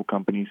in a couple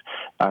companies.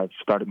 I've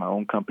started my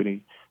own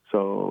company.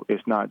 So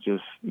it's not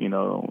just,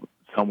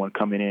 someone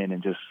coming in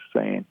and just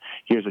saying,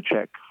 here's a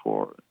check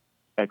for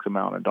X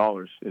amount of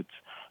dollars. It's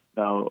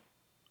now,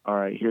 all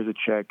right, here's a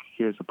check.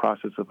 Here's the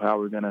process of how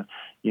we're going to,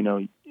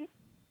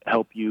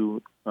 help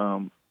you,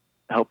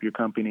 help your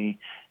company.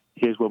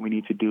 Here's what we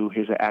need to do.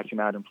 Here's an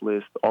action items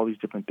list, all these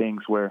different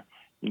things where,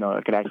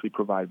 it could actually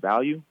provide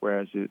value.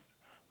 Whereas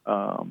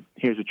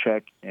here's a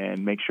check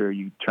and make sure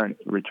you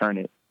return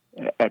it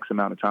X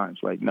amount of times.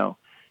 Like, no,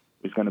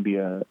 it's going to be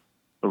a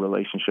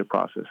relationship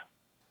process.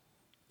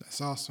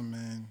 That's awesome,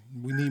 man.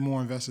 We need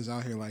more investors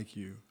out here like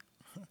you.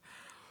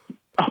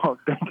 Oh,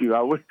 thank you.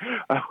 I wish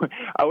I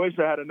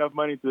had enough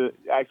money to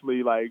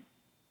actually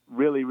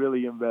really,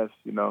 really invest,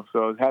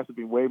 so it has to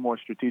be way more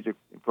strategic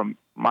from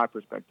my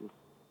perspective.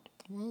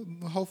 Well,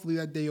 hopefully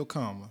that day will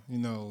come.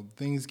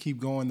 Things keep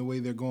going the way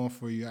they're going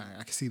for you.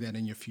 I can see that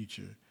in your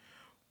future.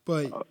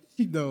 But,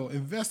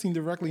 investing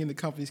directly into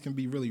companies can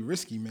be really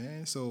risky,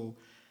 man. So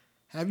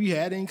have you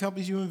had any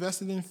companies you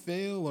invested in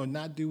fail or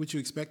not do what you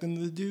expect them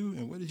to do?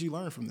 And what did you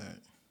learn from that?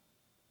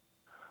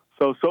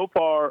 So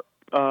far,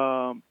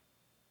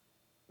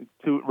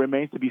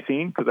 remains to be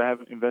seen, because I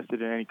haven't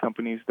invested in any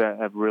companies that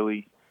have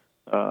really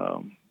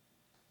had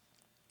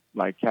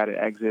an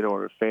exit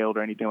or failed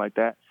or anything like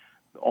that.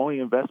 The only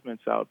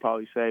investments I would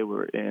probably say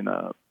were in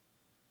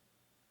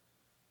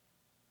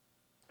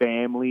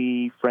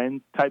family,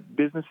 friend type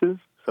businesses.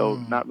 So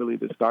not really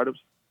the startups,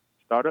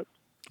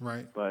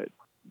 right? But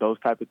those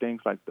type of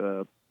things, like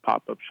the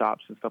pop-up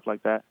shops and stuff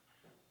like that.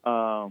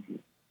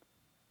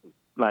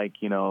 Like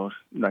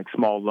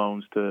small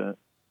loans to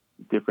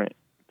different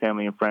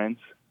family and friends.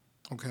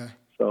 Okay.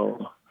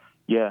 So,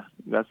 yeah,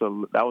 that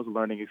was a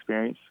learning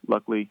experience.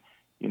 Luckily,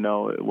 it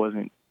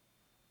wasn't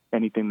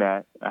anything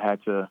that I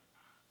had to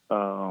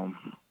go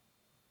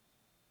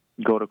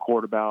to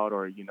court about,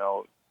 or you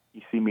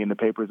see me in the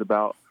papers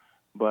about.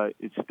 But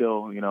it's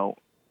still,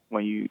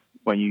 when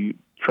you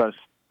trust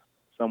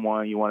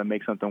someone, you want to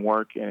make something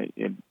work, and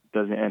it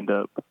doesn't end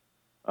up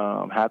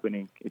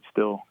happening. It's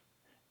still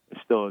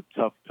a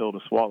tough pill to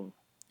swallow.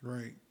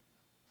 Right.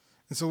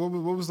 And so, what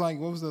was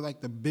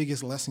the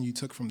biggest lesson you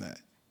took from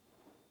that?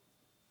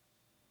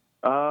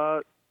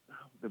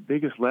 The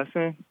biggest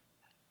lesson: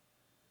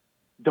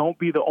 don't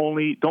be the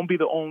only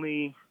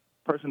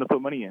person to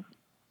put money in.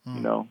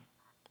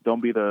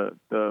 Don't be the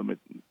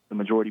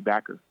majority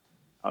backer.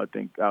 I would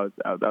think that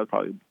was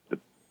probably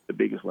the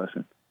biggest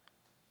lesson.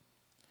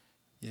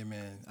 Yeah,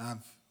 man.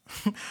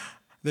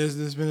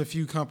 There's been a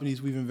few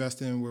companies we've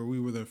invested in where we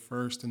were the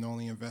first and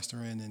only investor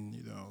in, and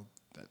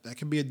that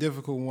can be a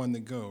difficult one to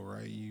go,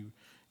 right?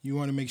 You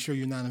want to make sure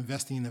you're not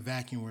investing in a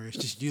vacuum where it's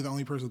just you're the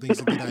only person who thinks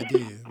it's a good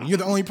idea. When you're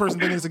the only person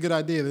thinking it's a good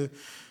idea,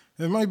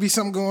 there might be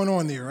something going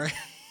on there, right?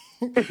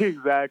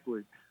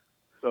 Exactly.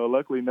 So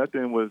luckily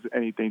nothing was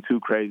anything too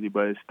crazy,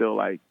 but it's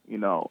still and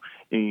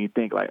you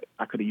think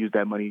I could have used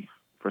that money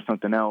for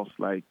something else.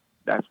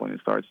 That's when it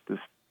starts to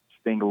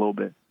sting a little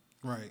bit.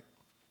 Right.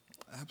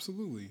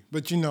 Absolutely.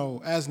 But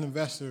as an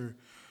investor,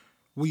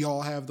 we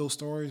all have those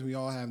stories. We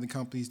all have the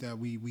companies that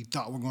we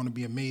thought were going to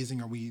be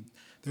amazing, or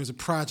there's a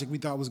project we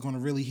thought was going to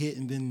really hit,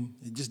 and then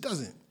it just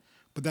doesn't.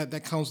 But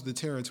that comes with the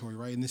territory,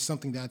 right? And it's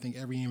something that I think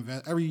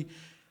every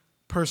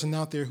person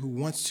out there who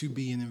wants to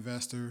be an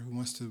investor, who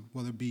wants to,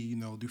 whether it be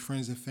do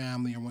friends and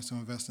family, or wants to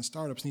invest in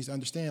startups, needs to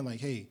understand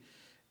hey,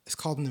 it's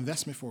called an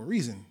investment for a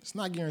reason. It's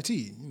not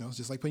guaranteed. It's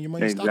just like putting your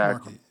money in the stock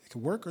market. It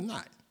could work or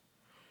not.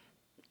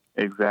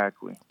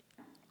 Exactly.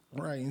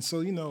 Right. And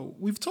so,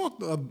 we've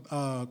talked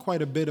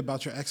quite a bit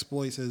about your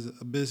exploits as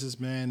a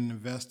businessman, an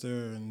investor,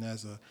 and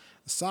as a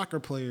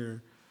soccer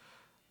player,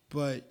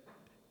 but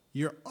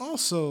you're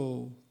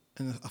also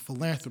a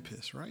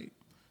philanthropist, right?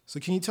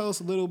 So can you tell us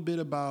a little bit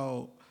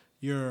about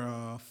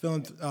your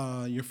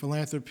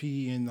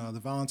philanthropy and the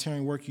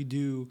volunteering work you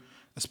do,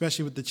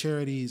 especially with the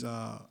charities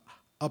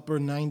Upper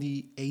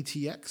 90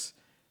 ATX,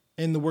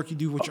 and the work you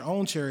do with your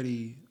own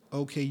charity,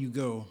 OK You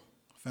Go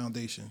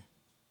Foundation?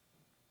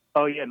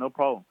 Oh, yeah, no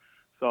problem.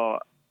 So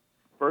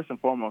first and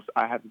foremost,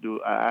 I have to do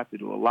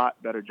a lot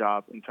better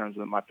job in terms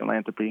of my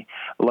philanthropy.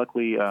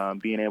 Luckily,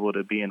 being able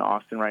to be in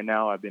Austin right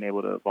now, I've been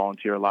able to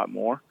volunteer a lot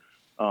more.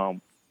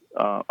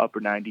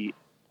 Upper 90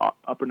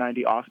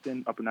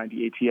 Austin, Upper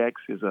 90 ATX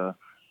is a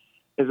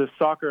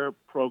soccer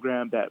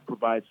program that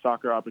provides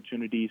soccer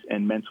opportunities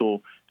and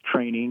mental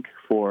training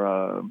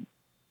for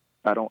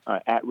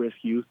at-risk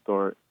youth,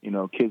 or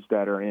kids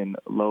that are in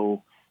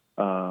low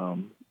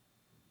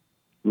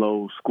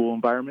school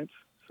environments.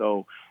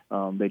 So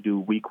they do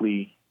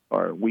weekly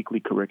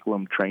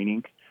curriculum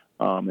training,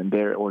 and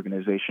their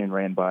organization,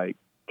 ran by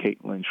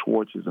Caitlin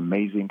Schwartz, is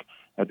amazing.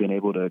 I've been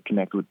able to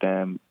connect with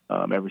them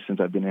ever since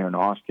I've been here in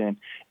Austin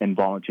and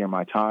volunteer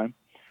my time.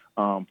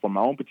 For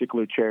my own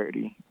particular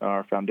charity,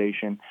 our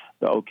foundation,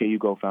 the OKU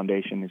Go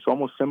Foundation, is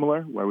almost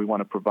similar, where we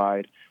want to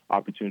provide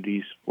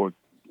opportunities for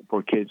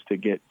kids to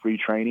get free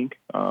training.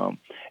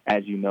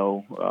 As you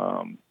know,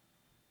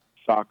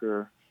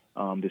 soccer,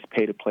 this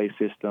pay-to-play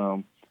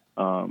system,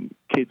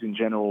 kids in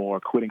general are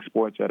quitting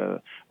sports at an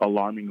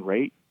alarming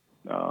rate,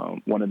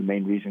 one of the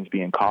main reasons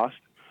being cost.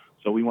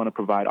 So we want to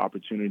provide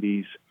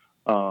opportunities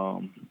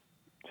to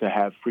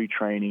have free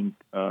training,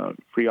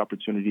 free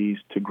opportunities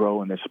to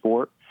grow in their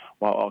sport,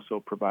 while also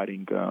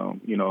providing,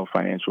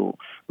 financial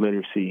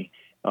literacy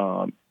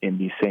in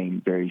these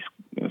very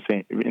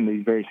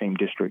same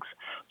districts.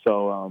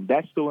 So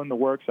that's still in the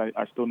works.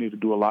 I still need to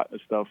do a lot of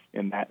stuff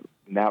in that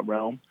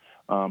realm.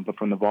 But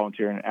from the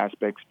volunteering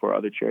aspects for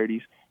other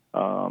charities,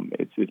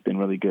 it's been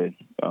really good,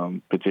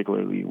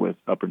 particularly with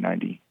Upper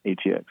 90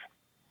 ATX.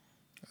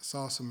 That's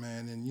awesome,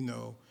 man. And,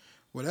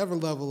 whatever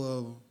level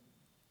of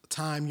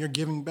time you're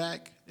giving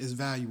back is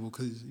valuable,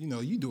 because,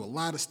 you do a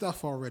lot of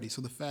stuff already.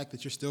 So the fact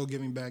that you're still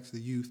giving back to the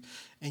youth,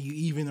 and you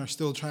even are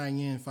still trying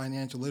in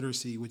financial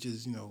literacy, which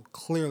is,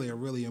 clearly a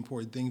really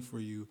important thing for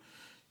you,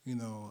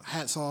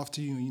 hats off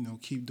to you,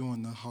 keep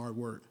doing the hard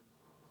work.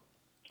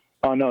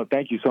 Oh, no,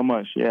 thank you so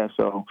much. Yeah,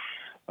 so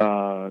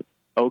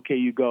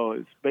OKU Go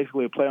is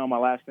basically a play on my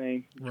last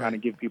name, right, trying to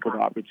give people the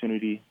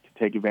opportunity to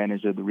take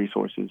advantage of the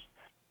resources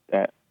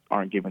that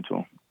aren't given to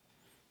them.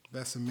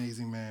 That's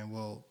amazing, man.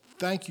 Well,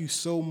 thank you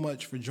so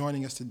much for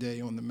joining us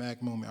today on the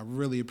Mac Moment. I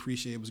really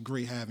appreciate it. It was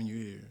great having you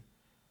here.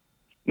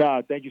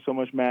 No, thank you so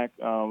much, Mac.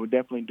 We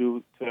definitely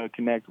do to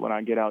connect when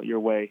I get out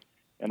your way,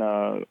 and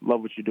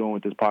love what you're doing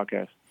with this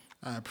podcast.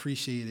 I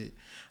appreciate it.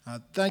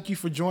 Thank you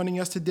for joining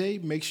us today.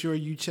 Make sure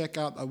you check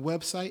out our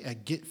website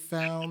at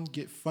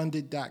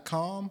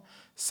getfoundgetfunded.com.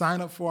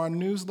 Sign up for our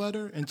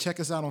newsletter and check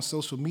us out on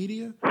social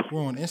media.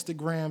 We're on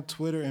Instagram,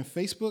 Twitter, and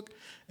Facebook.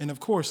 And,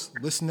 of course,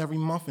 listen every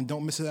month and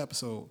don't miss an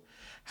episode.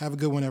 Have a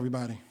good one,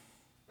 everybody.